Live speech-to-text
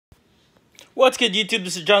What's good, YouTube?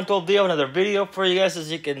 This is John 12D, another video for you guys.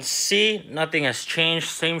 As you can see, nothing has changed,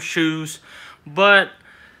 same shoes, but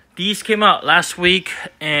these came out last week,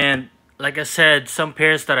 and like I said, some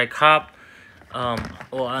pairs that I copped, well,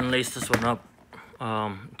 unlace this one up.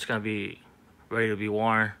 It's gonna be ready to be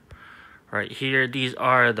worn right here. These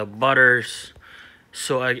are the Butters.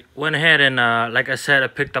 So I went ahead and like I said, I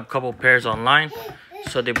picked up a couple pairs online,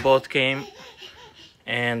 so they both came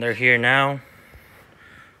and they're here now.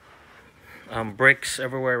 Bricks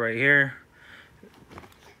everywhere right here.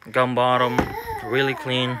 Gum bottom, really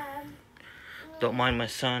clean. Don't mind my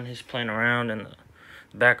son, he's playing around in the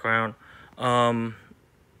background.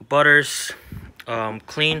 Butters,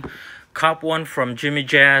 clean. Cop one from Jimmy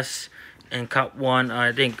Jazz, and cop one,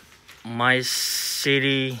 I think, My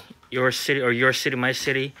City, Your City, or Your City, My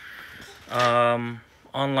City,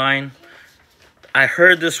 online. I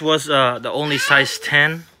heard this was the only size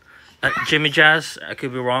 10 at Jimmy Jazz. I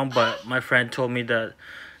could be wrong, but my friend told me that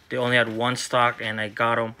they only had one stock, and I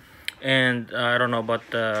got them. And I don't know about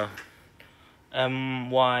the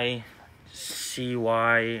MYCY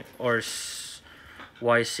or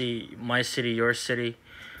YC, My City, Your City,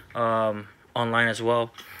 online as well.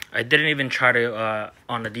 I didn't even try to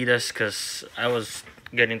on Adidas because I was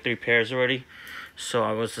getting 3 pairs already, so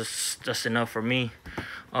I was just enough for me.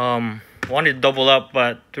 Wanted to double up,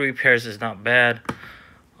 but 3 pairs is not bad.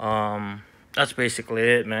 That's basically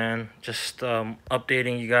it, man. Just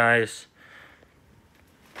updating you guys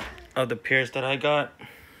of the pairs that I got,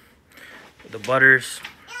 the Butters.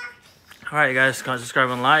 All right, guys, comment, subscribe,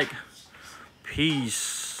 and like.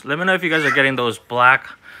 Peace. Let me know if you guys are getting those black,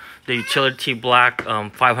 the utility black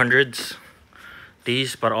 500s.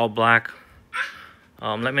 These, but all black.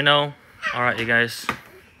 Let me know. All right, you guys.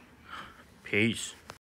 Peace.